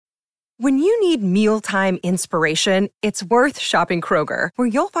When you need mealtime inspiration, it's worth shopping Kroger, where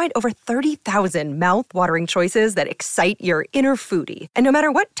you'll find over 30,000 mouth-watering choices that excite your inner foodie. And no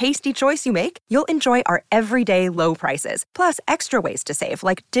matter what tasty choice you make, you'll enjoy our everyday low prices, plus extra ways to save,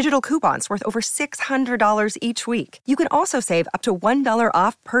 like digital coupons worth over $600 each week. You can also save up to $1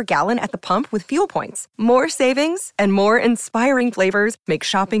 off per gallon at the pump with fuel points. More savings and more inspiring flavors make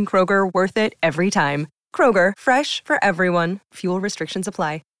shopping Kroger worth it every time. Kroger, fresh for everyone. Fuel restrictions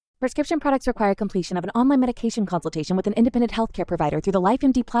apply. Prescription products require completion of an online medication consultation with an independent healthcare provider through the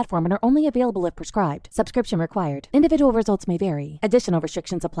LifeMD platform and are only available if prescribed. Subscription required. Individual results may vary. Additional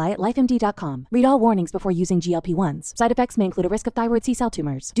restrictions apply at lifemd.com. Read all warnings before using GLP-1s. Side effects may include a risk of thyroid C-cell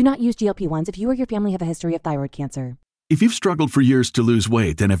tumors. Do not use GLP-1s if you or your family have a history of thyroid cancer. If you've struggled for years to lose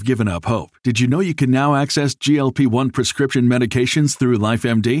weight and have given up hope, did you know you can now access GLP-1 prescription medications through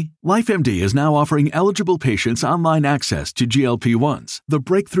LifeMD? LifeMD is now offering eligible patients online access to GLP-1s, the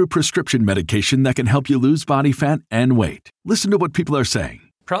breakthrough prescription medication that can help you lose body fat and weight. Listen to what people are saying.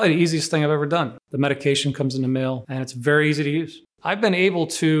 Probably the easiest thing I've ever done. The medication comes in the mail, and it's very easy to use. I've been able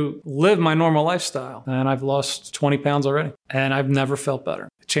to live my normal lifestyle, and I've lost 20 pounds already, and I've never felt better.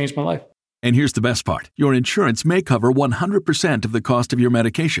 It changed my life. And here's the best part. Your insurance may cover 100% of the cost of your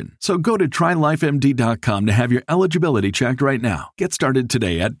medication. So go to TryLifeMD.com to have your eligibility checked right now. Get started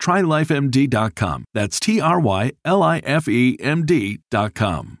today at TryLifeMD.com. That's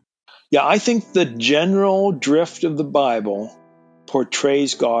TryLifeMD.com. Yeah, I think the general drift of the Bible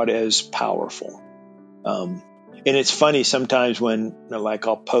portrays God as powerful. And it's funny sometimes when,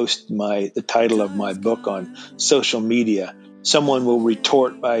 I'll post the title of my book on social media, someone will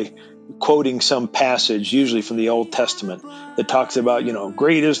retort by quoting some passage, usually from the Old Testament, that talks about,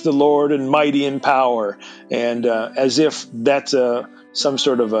 great is the Lord and mighty in power, and as if that's some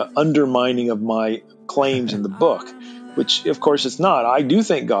sort of a undermining of my claims in the book, which of course it's not. I do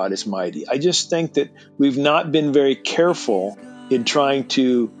think God is mighty. I just think that we've not been very careful in trying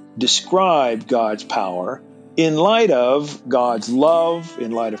to describe God's power in light of God's love,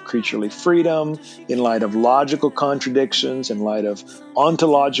 in light of creaturely freedom, in light of logical contradictions, in light of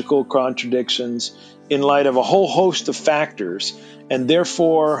ontological contradictions, in light of a whole host of factors. And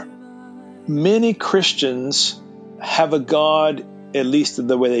therefore, many Christians have a God, at least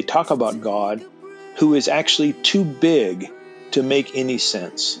the way they talk about God, who is actually too big to make any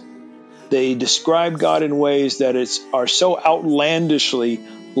sense. They describe God in ways that are so outlandishly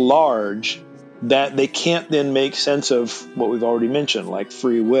large that they can't then make sense of what we've already mentioned, like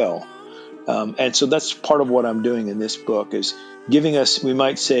free will. And so that's part of what I'm doing in this book, is giving us, we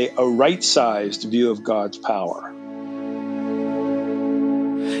might say, a right-sized view of God's power.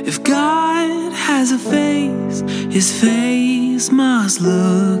 If God has a face, his face must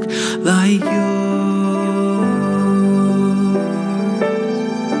look like yours.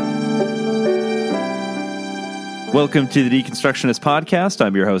 Welcome to the Deconstructionist Podcast.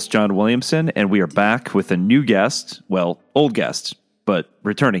 I'm your host, John Williamson, and we are back with a new guest. Well, old guest, but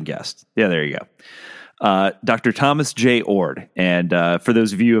returning guest. Yeah, there you go. Dr. Thomas J. Oord. And for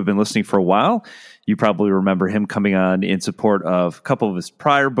those of you who have been listening for a while, you probably remember him coming on in support of a couple of his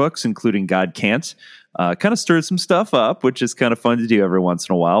prior books, including God Can't. Kind of stirred some stuff up, which is kind of fun to do every once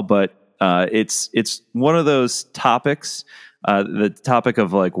in a while. But it's one of those topics, the topic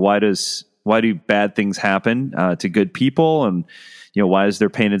of like, why do bad things happen to good people, and why is there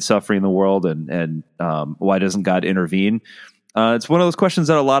pain and suffering in the world, and why doesn't God intervene? It's one of those questions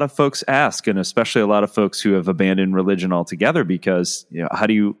that a lot of folks ask, and especially a lot of folks who have abandoned religion altogether, because how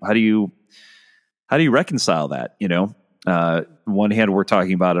do you reconcile that? One hand, we're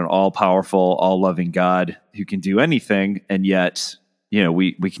talking about an all-powerful, all-loving God who can do anything, and yet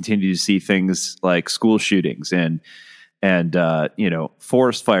we continue to see things like school shootings and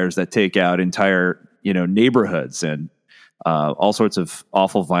forest fires that take out entire, neighborhoods, and all sorts of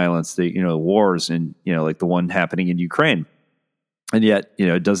awful violence, wars, and, like the one happening in Ukraine. And yet,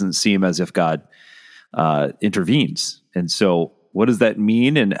 it doesn't seem as if God intervenes. And so what does that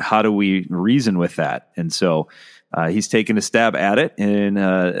mean, and how do we reason with that? And so he's taken a stab at it in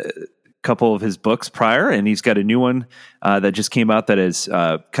a couple of his books prior, and he's got a new one that just came out that is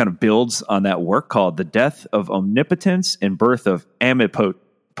kind of builds on that work, called The Death of Omnipotence and Birth of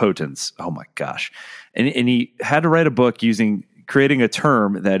Amipotence. Oh my gosh. And he had to write a book creating a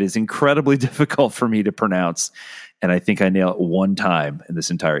term that is incredibly difficult for me to pronounce. And I think I nailed it one time in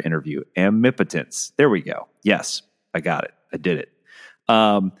this entire interview. Amipotence. There we go. Yes, I got it. I did it.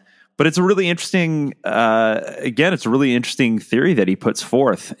 But it's a really interesting, it's a really interesting theory that he puts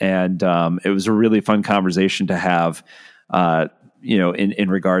forth. And it was a really fun conversation to have, in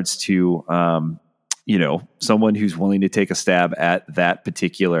regards to, someone who's willing to take a stab at that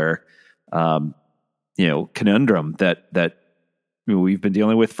particular conundrum that we've been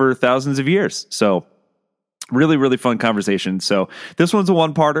dealing with for thousands of years. So really, really fun conversation. So this one's a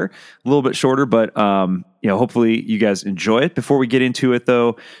one-parter, a little bit shorter, but hopefully you guys enjoy it. Before we get into it,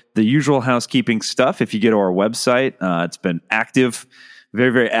 though, the usual housekeeping stuff. If you go to our website, it's been active,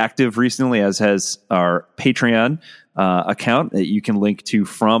 very, very active recently, as has our Patreon account that you can link to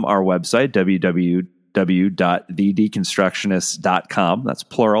from our website, www.thedeconstructionist.com. That's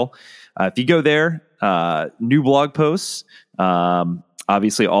plural. If you go there, new blog posts,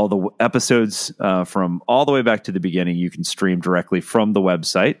 obviously all the episodes from all the way back to the beginning, you can stream directly from the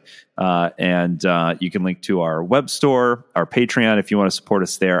website. And you can link to our web store, our Patreon, if you want to support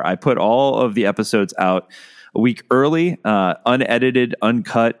us there. I put all of the episodes out a week early, unedited,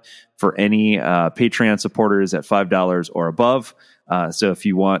 uncut, for any Patreon supporters at $5 or above. So if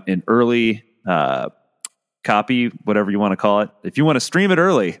you want an early copy, whatever you want to call it, if you want to stream it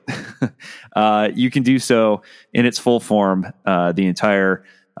early, you can do so in its full form, the entire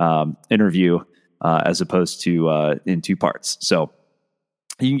interview, as opposed to in two parts. So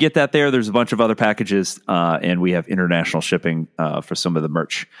you can get that there. There's a bunch of other packages, and we have international shipping for some of the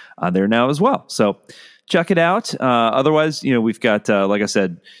merch on there now as well. So check it out. Otherwise, we've got, like I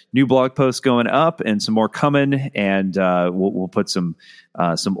said, new blog posts going up and some more coming, and we'll put some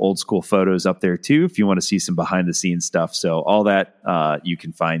old school photos up there too if you want to see some behind the scenes stuff. So all that you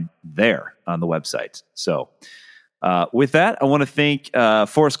can find there on the website. So with that, I want to thank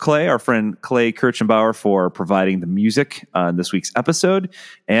Forrest Clay, our friend Clay Kirchenbauer, for providing the music on this week's episode,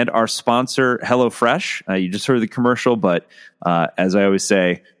 and our sponsor, HelloFresh. You just heard the commercial, but as I always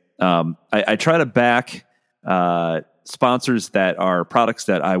say, I try to back sponsors that are products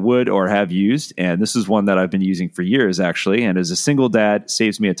that I would or have used, and this is one that I've been using for years, actually. And as a single dad,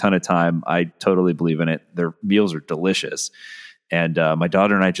 saves me a ton of time. I totally believe in it. Their meals are delicious, and my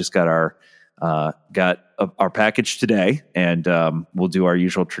daughter and I just got our package today, and we'll do our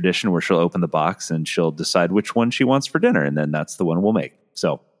usual tradition where she'll open the box and she'll decide which one she wants for dinner, and then that's the one we'll make.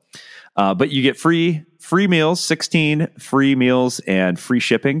 So, but you get free meals, 16 free meals and free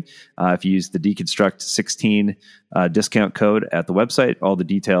shipping if you use the Deconstruct 16 discount code at the website. All the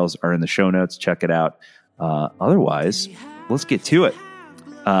details are in the show notes. Check it out. Otherwise, let's get to it.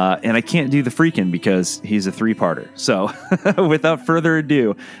 And I can't do the freaking because he's a three-parter. So without further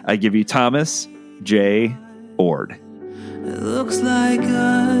ado, I give you Thomas J. Oord. It looks like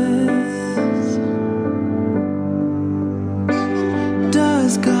us.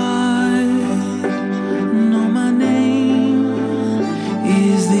 Does God know my name?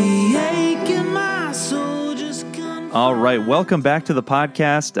 Is the ache in my soul just All right, welcome back to the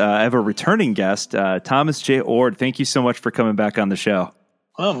podcast. I have a returning guest, Thomas J. Oord. Thank you so much for coming back on the show.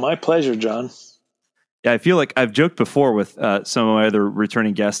 Oh, my pleasure, John. Yeah, I feel like I've joked before with some of my other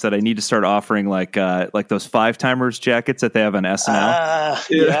returning guests that I need to start offering like those 5-timers jackets that they have on SNL.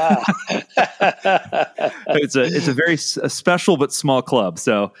 Yeah. It's a very special but small club.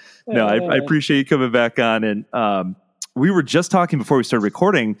 So no, I appreciate you coming back on. And we were just talking before we started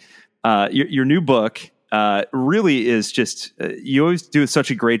recording. Your new book really is just you always do such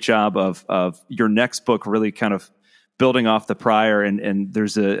a great job of your next book really kind of building off the prior, and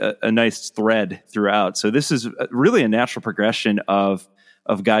there's a nice thread throughout. So this is really a natural progression of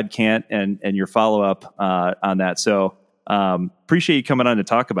God Can't and your follow-up on that. So appreciate you coming on to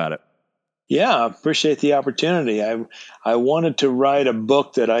talk about it. Yeah, appreciate the opportunity. I wanted to write a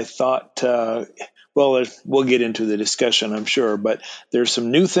book that I thought, we'll get into the discussion, I'm sure, but there's some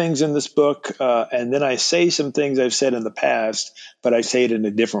new things in this book, and then I say some things I've said in the past, but I say it in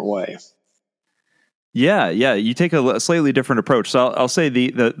a different way. Yeah. You take a slightly different approach. So I'll say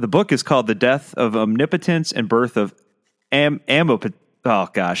the book is called The Death of Omnipotence and Birth of Amipotence. Oh,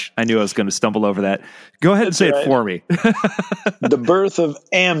 gosh. I knew I was going to stumble over that. Go ahead and say it for me. The Birth of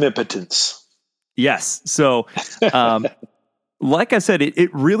Amipotence. Yes. So, like I said,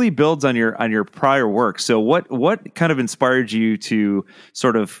 it really builds on your prior work. So what kind of inspired you to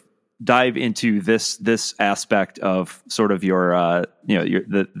sort of dive into this aspect of sort of your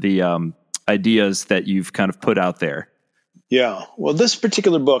the ideas that you've kind of put out there? Yeah. Well, this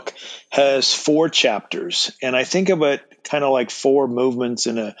particular book has 4 chapters, and I think of it kind of like 4 movements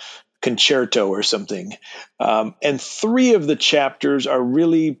in a concerto or something. And 3 of the chapters are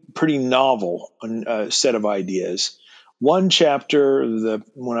really pretty novel set of ideas. One chapter,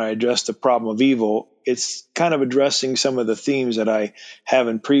 when I address the problem of evil, it's kind of addressing some of the themes that I have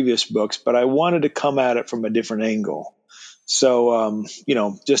in previous books, but I wanted to come at it from a different angle. So,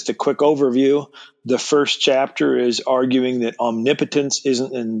 just a quick overview. The first chapter is arguing that omnipotence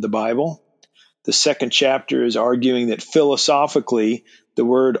isn't in the Bible. The second chapter is arguing that philosophically, the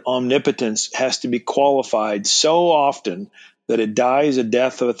word omnipotence has to be qualified so often that it dies a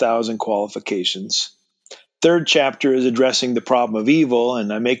death of 1,000 qualifications. Third chapter is addressing the problem of evil,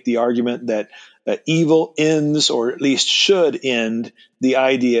 and I make the argument that evil ends, or at least should end, the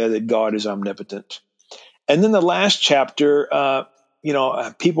idea that God is omnipotent. And then the last chapter,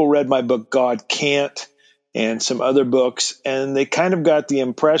 people read my book, God Can't, and some other books, and they kind of got the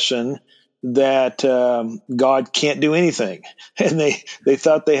impression that God can't do anything. And they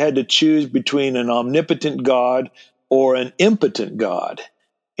thought they had to choose between an omnipotent God or an impotent God.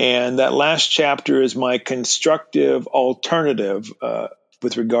 And that last chapter is my constructive alternative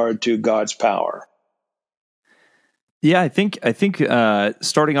with regard to God's power. Yeah, I think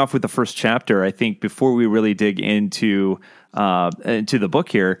starting off with the first chapter, I think before we really dig into the book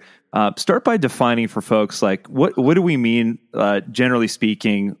here, start by defining for folks, like what do we mean, generally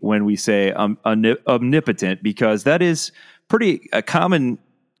speaking, when we say omnipotent, because that is pretty a common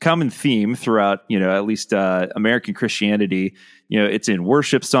theme throughout, at least American Christianity. It's in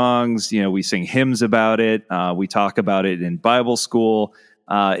worship songs. We sing hymns about it. We talk about it in Bible school.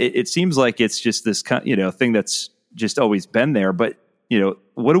 It seems like it's just this thing that's just always been there. But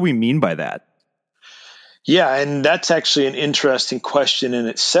what do we mean by that? Yeah, and that's actually an interesting question in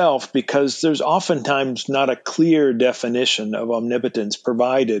itself, because there's oftentimes not a clear definition of omnipotence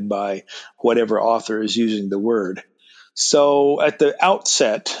provided by whatever author is using the word. So at the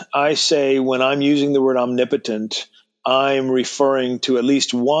outset, I say when I'm using the word omnipotent, I'm referring to at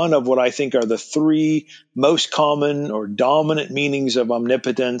least one of what I think are the three most common or dominant meanings of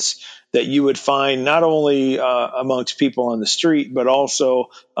omnipotence that you would find not only amongst people on the street, but also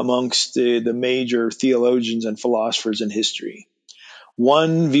amongst the major theologians and philosophers in history.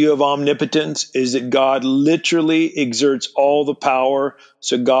 One view of omnipotence is that God literally exerts all the power,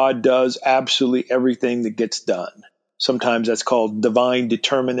 so God does absolutely everything that gets done. Sometimes that's called divine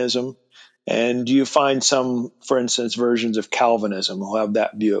determinism. And you find some, for instance, versions of Calvinism who have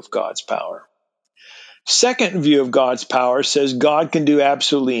that view of God's power. Second view of God's power says God can do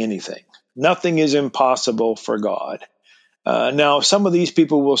absolutely anything. Nothing is impossible for God. Now, some of these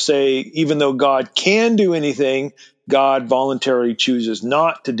people will say, even though God can do anything, God voluntarily chooses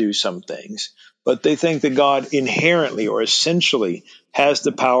not to do some things. But they think that God inherently or essentially has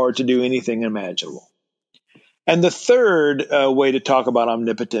the power to do anything imaginable. And the third way to talk about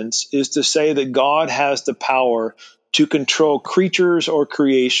omnipotence is to say that God has the power to control creatures or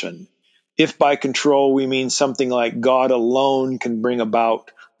creation. If by control we mean something like God alone can bring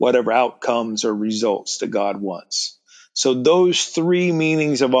about whatever outcomes or results that God wants. So those three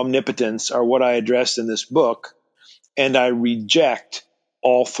meanings of omnipotence are what I addressed in this book, and I reject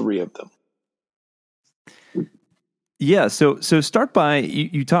all three of them. Yeah, so start by,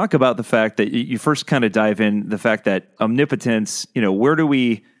 you talk about the fact that you first kind of dive in the fact that omnipotence, where do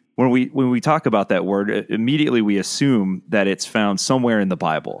we, when we talk about that word, immediately we assume that it's found somewhere in the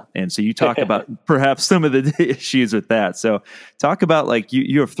Bible. And so you talk about perhaps some of the issues with that. So talk about, like,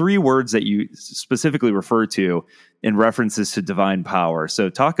 you have three words that you specifically refer to in references to divine power. So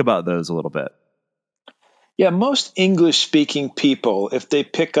talk about those a little bit. Yeah, most English-speaking people, if they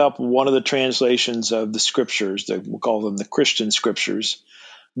pick up one of the translations of the scriptures, we'll call them the Christian scriptures,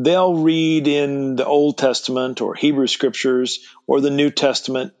 they'll read in the Old Testament or Hebrew scriptures or the New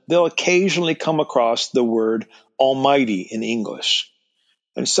Testament, they'll occasionally come across the word Almighty in English.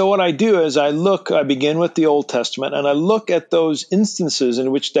 And so what I do is I begin with the Old Testament, and I look at those instances in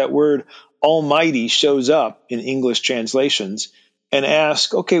which that word Almighty shows up in English translations and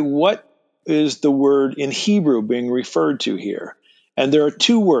ask, okay, what is the word in Hebrew being referred to here? And there are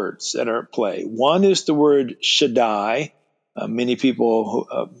two words that are at play. One is the word Shaddai. Many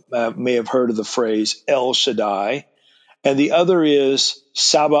people may have heard of the phrase El Shaddai. And the other is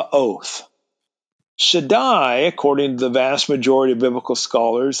Sabaoth. Shaddai, according to the vast majority of biblical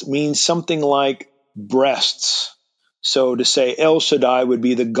scholars, means something like breasts. So to say El Shaddai would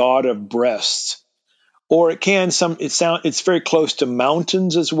be the God of breasts. Or it's very close to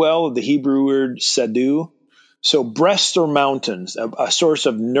mountains as well, the Hebrew word sadu. So breasts or mountains, a source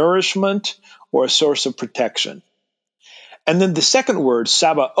of nourishment or a source of protection. And then the second word,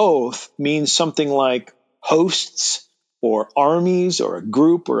 Sabaoth, means something like hosts or armies or a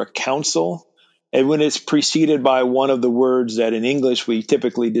group or a council. And when it's preceded by one of the words that in English we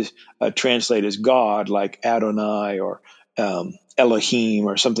typically translate as God, like Adonai or Elohim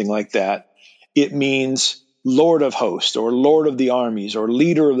or something like that, it means Lord of hosts or Lord of the armies or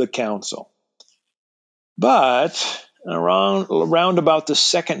leader of the council. But around about the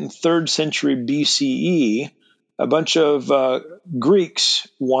 2nd and 3rd century BCE, a bunch of Greeks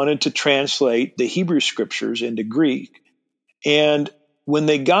wanted to translate the Hebrew scriptures into Greek. And when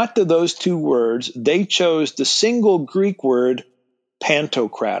they got to those two words, they chose the single Greek word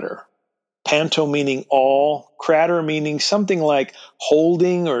pantocrator. Panto meaning all, crater meaning something like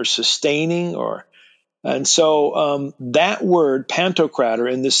holding or sustaining, and so that word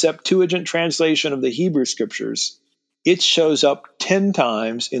pantocrator in the Septuagint translation of the Hebrew scriptures, it shows up 10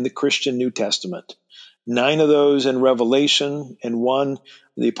 times in the Christian New Testament. 9 of those in Revelation, and 1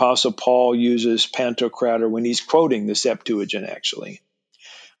 the Apostle Paul uses pantocrator when he's quoting the Septuagint, actually.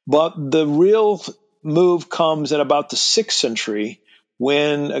 But the real move comes in about the 6th century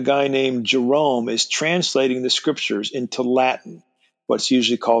when a guy named Jerome is translating the scriptures into Latin, what's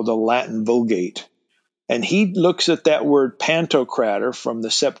usually called the Latin Vulgate. And he looks at that word pantocrator from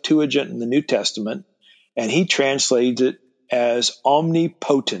the Septuagint in the New Testament, and he translates it as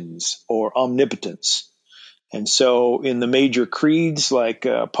omnipotence or omnipotence. And so in the major creeds like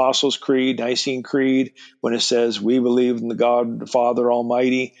Apostles' Creed, Nicene Creed, when it says we believe in the God the Father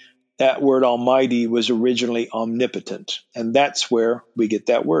Almighty, that word almighty was originally omnipotent. And that's where we get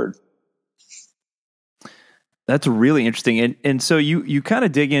that word. That's really interesting. And so you kind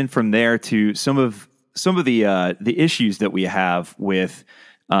of dig in from there to some of the issues that we have with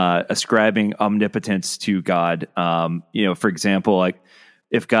ascribing omnipotence to God. For example, like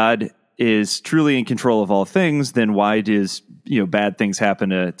if God is truly in control of all things, then why does bad things happen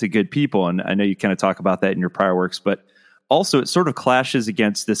to good people? And I know you kind of talk about that in your prior works, but also it sort of clashes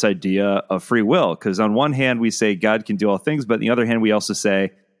against this idea of free will, because on one hand we say God can do all things, but on the other hand we also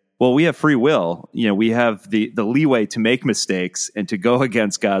say, well, we have free will. We have the leeway to make mistakes and to go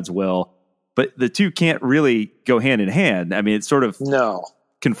against God's will, but the two can't really go hand in hand. I mean, it sort of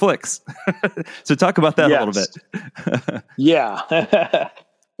conflicts. So talk about that a little bit. Yeah.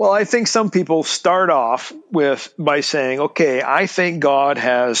 Well, I think some people start off by saying, okay, I think God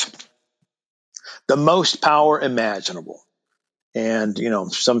has the most power imaginable. And,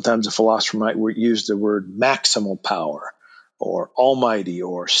 sometimes a philosopher might use the word maximal power or almighty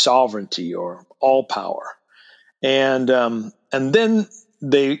or sovereignty or all power. And then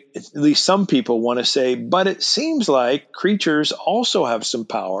at least some people want to say, but it seems like creatures also have some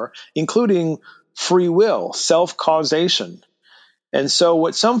power, including free will, self-causation. And so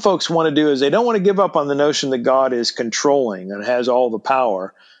what some folks want to do is they don't want to give up on the notion that God is controlling and has all the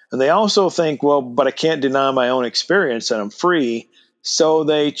power. And they also think, well, but I can't deny my own experience and I'm free. So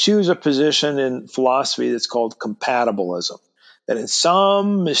they choose a position in philosophy that's called compatibilism, that in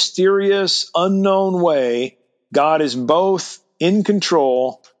some mysterious, unknown way, God is both in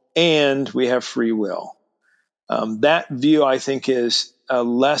control and we have free will. That view, I think, is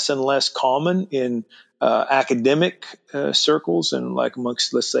less and less common in academic circles and like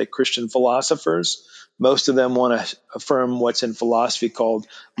amongst, let's say, Christian philosophers. Most of them want to affirm what's in philosophy called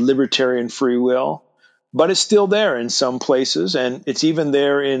libertarian free will, but it's still there in some places, and it's even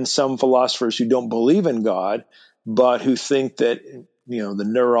there in some philosophers who don't believe in God, but who think that the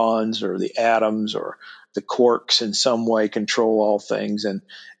neurons or the atoms or the quarks in some way control all things,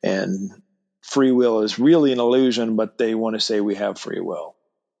 and free will is really an illusion, but they want to say we have free will.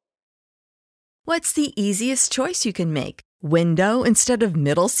 What's the easiest choice you can make? Window instead of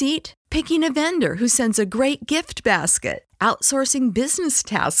middle seat? Picking a vendor who sends a great gift basket? Outsourcing business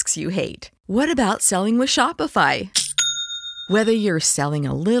tasks you hate? What about selling with Shopify? Whether you're selling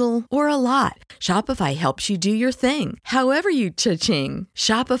a little or a lot, Shopify helps you do your thing, however you cha-ching.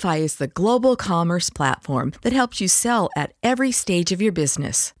 Shopify is the global commerce platform that helps you sell at every stage of your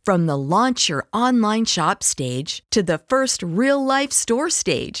business. From the launch your online shop stage to the first real-life store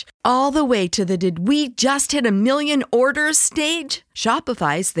stage, all the way to the did we just hit 1 million orders stage.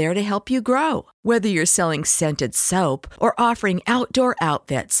 Shopify's there to help you grow. Whether you're selling scented soap or offering outdoor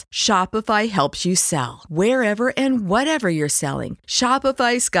outfits, Shopify helps you sell. Wherever and whatever you're selling,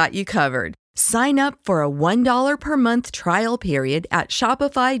 Shopify's got you covered. Sign up for a $1 per month trial period at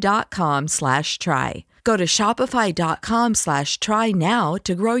shopify.com/try. Go to shopify.com/try now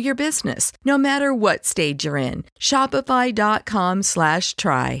to grow your business, no matter what stage you're in.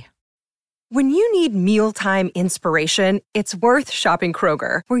 Shopify.com/try. When you need mealtime inspiration, it's worth shopping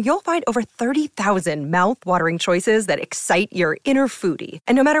Kroger, where you'll find over 30,000 mouth-watering choices that excite your inner foodie.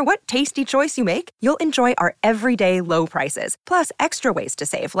 And no matter what tasty choice you make, you'll enjoy our everyday low prices, plus extra ways to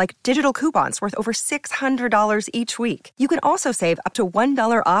save, like digital coupons worth over $600 each week. You can also save up to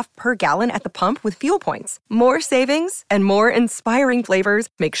 $1 off per gallon at the pump with fuel points. More savings and more inspiring flavors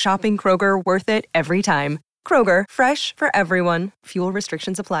make shopping Kroger worth it every time. Kroger, fresh for everyone. Fuel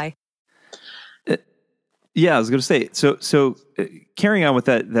restrictions apply. Yeah, I was going to say, so carrying on with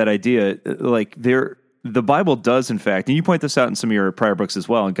that idea, like the Bible does, in fact, and you point this out in some of your prior books as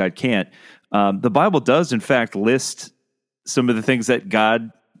well, and God Can't, the Bible does, in fact, list some of the things that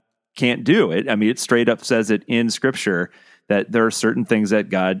God can't do. It straight up says it in Scripture that there are certain things that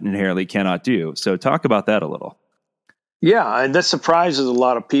God inherently cannot do. So talk about that a little. Yeah, and that surprises a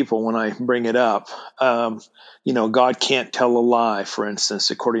lot of people when I bring it up. God can't tell a lie, for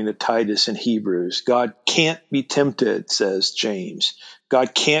instance, according to Titus in Hebrews. God can't be tempted, says James.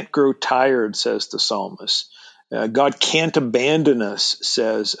 God can't grow tired, says the psalmist. God can't abandon us,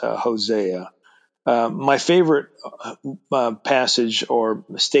 says Hosea. My favorite passage or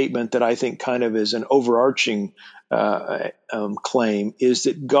statement that I think kind of is an overarching claim is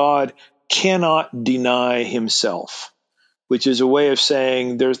that God cannot deny himself, which is a way of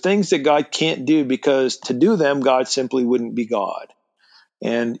saying there are things that God can't do because to do them, God simply wouldn't be God.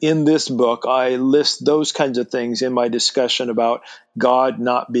 And in this book, I list those kinds of things in my discussion about God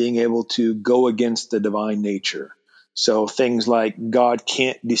not being able to go against the divine nature. So things like God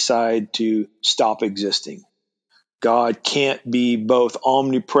can't decide to stop existing. God can't be both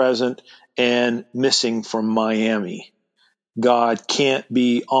omnipresent and missing from Miami. God can't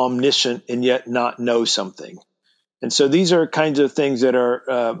be omniscient and yet not know something. And so these are kinds of things that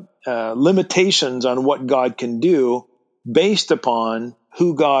are limitations on what God can do based upon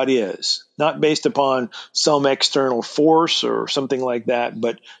who God is, not based upon some external force or something like that,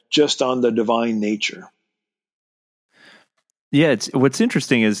 but just on the divine nature. Yeah, what's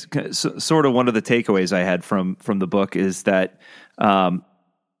interesting is sort of one of the takeaways I had from the book is that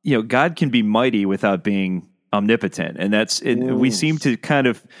God can be mighty without being omnipotent, and we seem to kind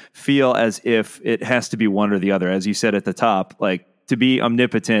of feel as if it has to be one or the other. As you said at the top, like to be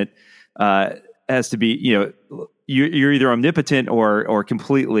omnipotent has to be you're either omnipotent or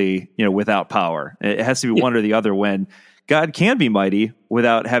completely without power. It has to be one or the other. When God can be mighty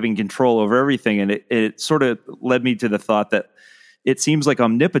without having control over everything, and it sort of led me to the thought that it seems like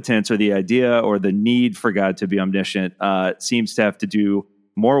omnipotence, or the idea or the need for God to be omniscient, seems to have to do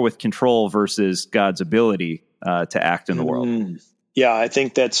more with control versus God's ability to act in the world. Yeah, I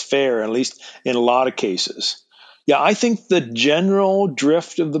think that's fair, at least in a lot of cases. Yeah, I think the general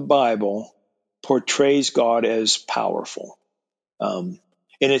drift of the Bible portrays God as powerful. And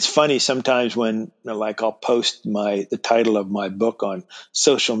it's funny sometimes when, I'll post the title of my book on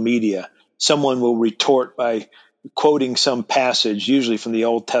social media, someone will retort by quoting some passage, usually from the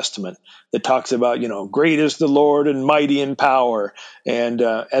Old Testament, that talks about, great is the Lord and mighty in power, and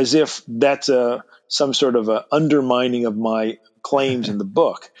as if that's some sort of a undermining of my claims in the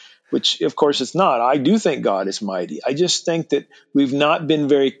book, which of course it's not. I do think God is mighty. I just think that we've not been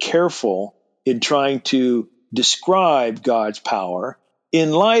very careful in trying to describe God's power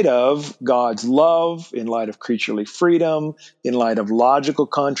in light of God's love, in light of creaturely freedom, in light of logical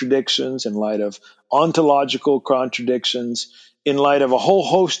contradictions, in light of ontological contradictions, in light of a whole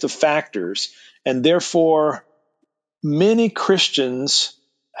host of factors. And therefore, many Christians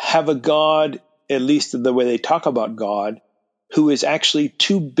have a God, at least the way they talk about God, who is actually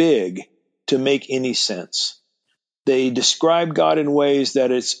too big to make any sense. They describe God in ways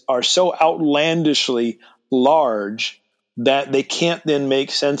that are so outlandishly large that they can't then make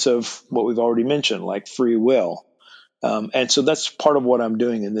sense of what we've already mentioned, like free will. And so that's part of what I'm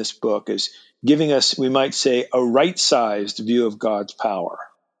doing in this book, is giving us, we might say, a right-sized view of God's power.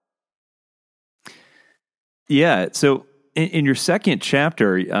 Yeah. So in your second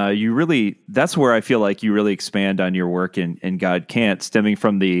chapter, that's where I feel like you really expand on your work in God Can't, stemming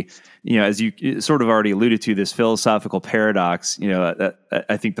from the, as you sort of already alluded to, this philosophical paradox.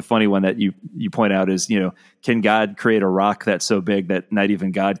 I think the funny one that you point out is, can God create a rock that's so big that not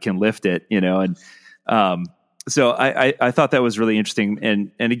even God can lift it? So I thought that was really interesting.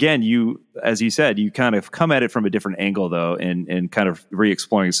 And again, as you said, you kind of come at it from a different angle, though, and kind of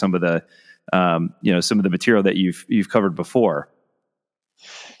re-exploring some of the some of the material that you've covered before.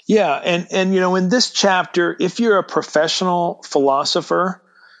 Yeah, and in this chapter, if you're a professional philosopher,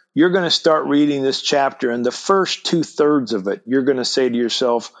 you're going to start reading this chapter, and the first 2/3 of it, you're going to say to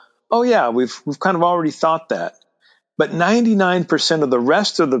yourself, "Oh yeah, we've kind of already thought that." But 99% of the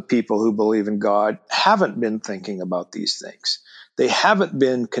rest of the people who believe in God haven't been thinking about these things. They haven't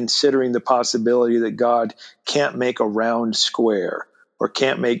been considering the possibility that God can't make a round square, or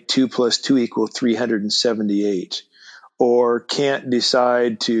can't make 2 + 2 = 378, or can't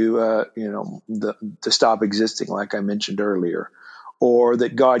decide to stop existing, like I mentioned earlier, or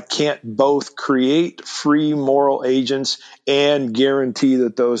that God can't both create free moral agents and guarantee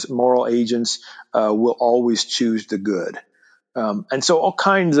that those moral agents will always choose the good. And so all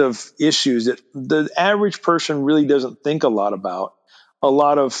kinds of issues that the average person really doesn't think a lot about. A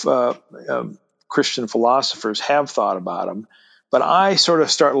lot of Christian philosophers have thought about them. But I sort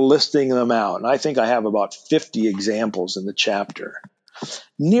of start listing them out, and I think I have about 50 examples in the chapter.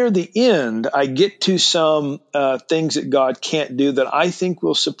 Near the end, I get to some things that God can't do that I think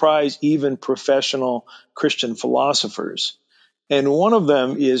will surprise even professional Christian philosophers. And one of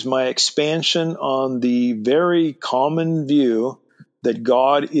them is my expansion on the very common view that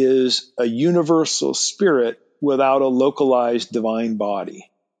God is a universal spirit without a localized divine body.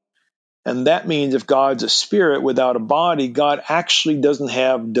 And that means if God's a spirit without a body, God actually doesn't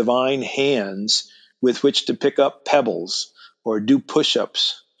have divine hands with which to pick up pebbles or do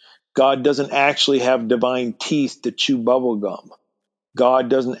push-ups. God doesn't actually have divine teeth to chew bubble gum. God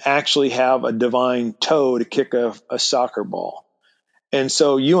doesn't actually have a divine toe to kick a soccer ball. And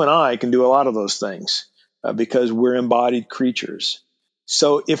so you and I can do a lot of those things because we're embodied creatures.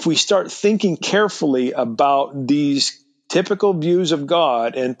 So if we start thinking carefully about these typical views of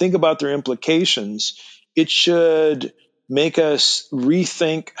God and think about their implications, it should make us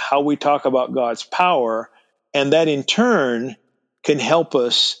rethink how we talk about God's power, and that in turn can help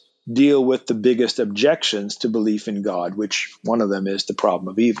us deal with the biggest objections to belief in God, which one of them is the problem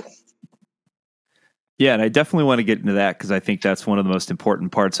of evil. Yeah, and I definitely want to get into that because I think that's one of the most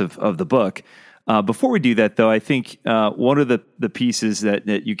important parts of the book. Before we do that, though, I think one of the pieces that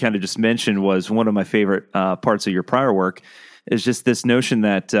you kind of just mentioned was one of my favorite parts of your prior work is just this notion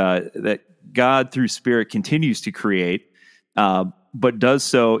that that God through Spirit continues to create, but does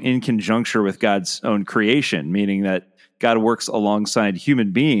so in conjunction with God's own creation, meaning that God works alongside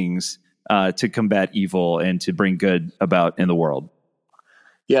human beings to combat evil and to bring good about in the world.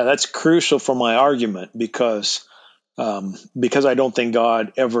 Yeah, that's crucial for my argument because I don't think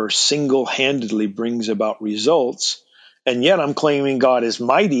God ever single-handedly brings about results, and yet I'm claiming God is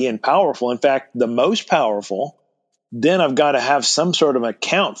mighty and powerful. In fact, the most powerful. Then I've got to have some sort of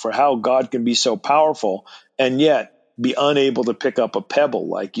account for how God can be so powerful and yet be unable to pick up a pebble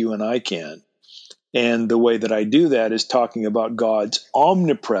like you and I can. And the way that I do that is talking about God's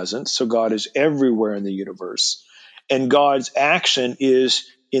omnipresence. So God is everywhere in the universe. And God's action is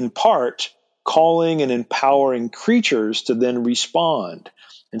in part calling and empowering creatures to then respond.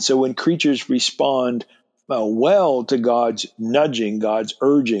 And so when creatures respond well to God's nudging, God's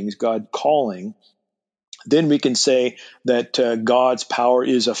urgings, God calling, then we can say that God's power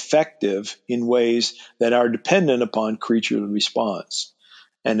is effective in ways that are dependent upon creature response.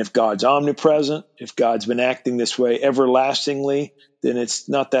 And if God's omnipresent, if God's been acting this way everlastingly, then it's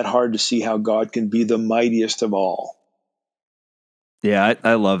not that hard to see how God can be the mightiest of all. Yeah,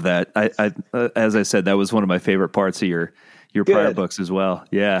 I love that. I as I said, that was one of my favorite parts of your prior books as well.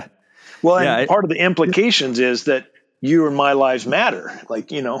 Yeah. Well, and part of the implications is that you and my lives matter.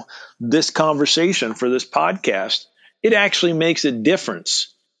 Like, this conversation for this podcast, it actually makes a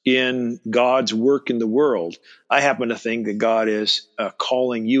difference in God's work in the world. I happen to think that God is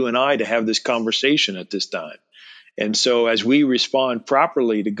calling you and I to have this conversation at this time. And so as we respond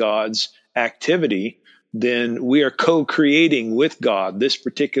properly to God's activity, then we are co-creating with God this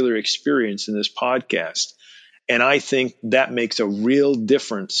particular experience in this podcast. And I think that makes a real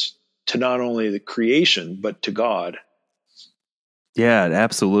difference to not only the creation, but to God. Yeah,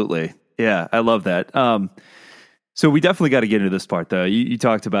 absolutely. Yeah, I love that. So we definitely got to get into this part, though. You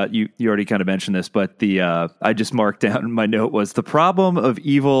talked about, you already kind of mentioned this, but I just marked down in my note was the problem of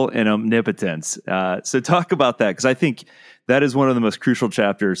evil and omnipotence. So talk about that, because I think that is one of the most crucial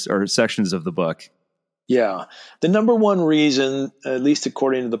chapters or sections of the book. Yeah. The number one reason, at least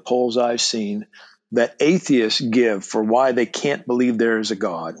according to the polls I've seen, that atheists give for why they can't believe there is a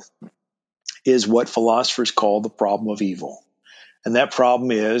God is what philosophers call the problem of evil. And that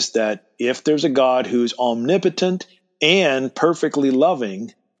problem is that if there's a God who's omnipotent and perfectly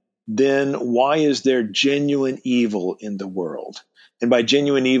loving, then why is there genuine evil in the world? And by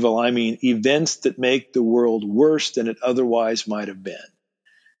genuine evil, I mean events that make the world worse than it otherwise might have been.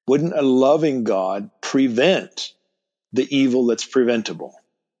 Wouldn't a loving God prevent the evil that's preventable?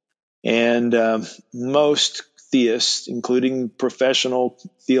 And most theists, including professional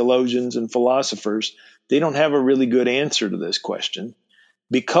theologians and philosophers, they don't have a really good answer to this question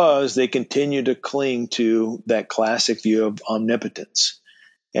because they continue to cling to that classic view of omnipotence.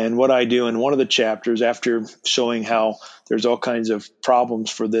 And what I do in one of the chapters, after showing how there's all kinds of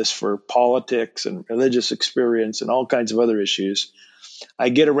problems for this, for politics and religious experience and all kinds of other issues, I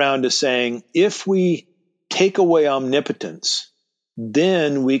get around to saying, if we take away omnipotence,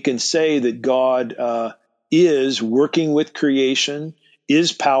 then we can say that God is working with creation,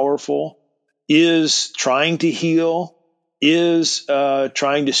 is powerful, is trying to heal, is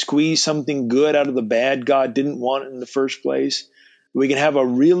trying to squeeze something good out of the bad God didn't want in the first place. We can have a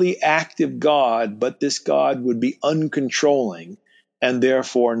really active God, but this God would be uncontrolling and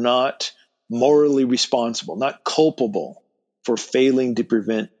therefore not morally responsible, not culpable for failing to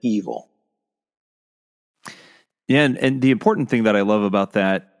prevent evil. Yeah, and the important thing that I love about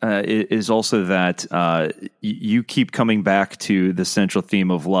that is also that you keep coming back to the central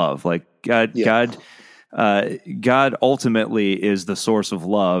theme of love. Like God ultimately is the source of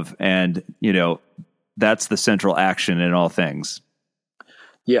love, and that's the central action in all things.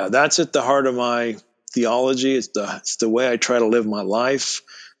 Yeah, that's at the heart of my theology. It's the way I try to live my life.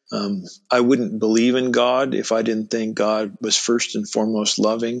 I wouldn't believe in God if I didn't think God was first and foremost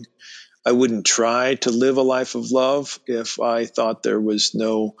loving. I wouldn't try to live a life of love if I thought there was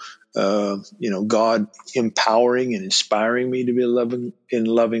no, God empowering and inspiring me to be loving in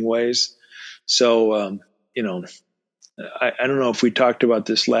loving ways. So, I don't know if we talked about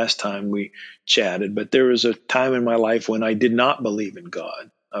this last time we chatted, but there was a time in my life when I did not believe in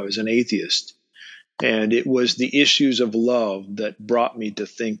God. I was an atheist. And it was the issues of love that brought me to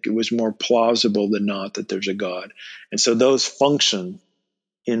think it was more plausible than not that there's a God. And so those function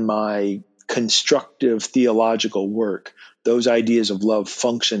in my constructive theological work. Those ideas of love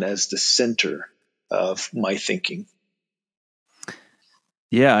function as the center of my thinking.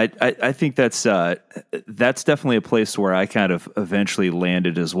 Yeah, I think that's definitely a place where I kind of eventually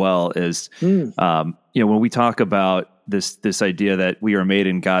landed as well. Is when we talk about this idea that we are made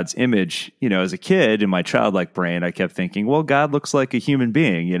in God's image, as a kid in my childlike brain, I kept thinking, well, God looks like a human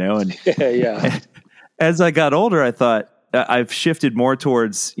being, and yeah. As I got older, I thought I've shifted more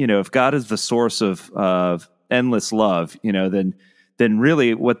towards, if God is the source of endless love, then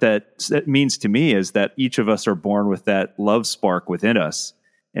really what that means to me is that each of us are born with that love spark within us.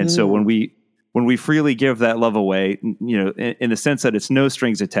 And so when we freely give that love away, in the sense that it's no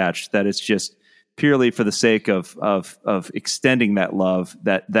strings attached, that it's just purely for the sake of extending that love,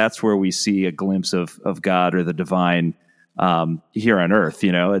 that's where we see a glimpse of God or the divine here on earth.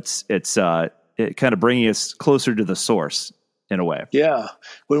 It's it kind of bringing us closer to the source in a way. Yeah.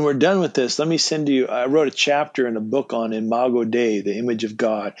 When we're done with this, let me send you, I wrote a chapter in a book on Imago Dei, the image of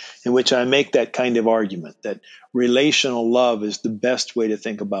God, in which I make that kind of argument that relational love is the best way to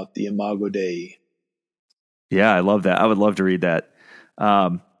think about the Imago Dei. Yeah, I love that. I would love to read that.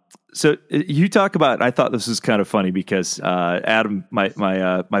 So you talk about, I thought this was kind of funny because Adam,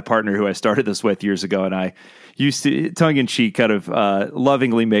 my partner who I started this with years ago, and I used to tongue in cheek kind of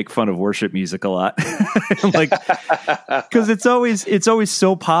lovingly make fun of worship music a lot, like because it's always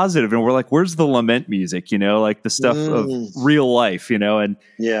so positive, and we're like, where's the lament music? Like the stuff of real life, and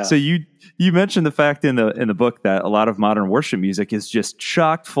yeah. So you mentioned the fact in the book that a lot of modern worship music is just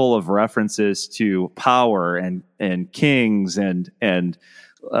chock full of references to power and kings and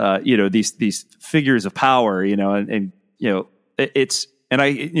these figures of power, it's, and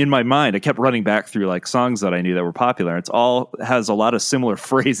in my mind, I kept running back through like songs that I knew that were popular. It's all has a lot of similar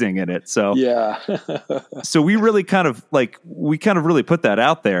phrasing in it. So, yeah. So we really kind of really put that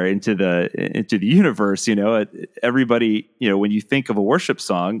out there into the universe, everybody, when you think of a worship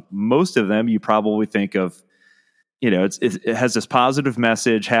song, most of them, you probably think of, it has this positive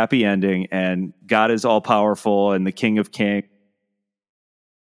message, happy ending, and God is all powerful and the King of Kings.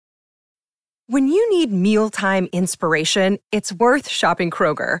 When you need mealtime inspiration, it's worth shopping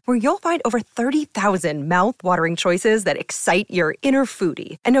Kroger, where you'll find over 30,000 mouth-watering choices that excite your inner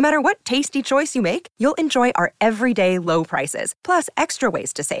foodie. And no matter what tasty choice you make, you'll enjoy our everyday low prices, plus extra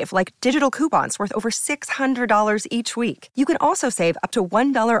ways to save, like digital coupons worth over $600 each week. You can also save up to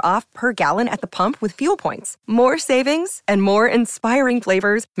 $1 off per gallon at the pump with fuel points. More savings and more inspiring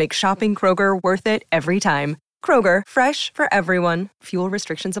flavors make shopping Kroger worth it every time. Kroger, fresh for everyone. Fuel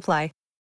restrictions apply.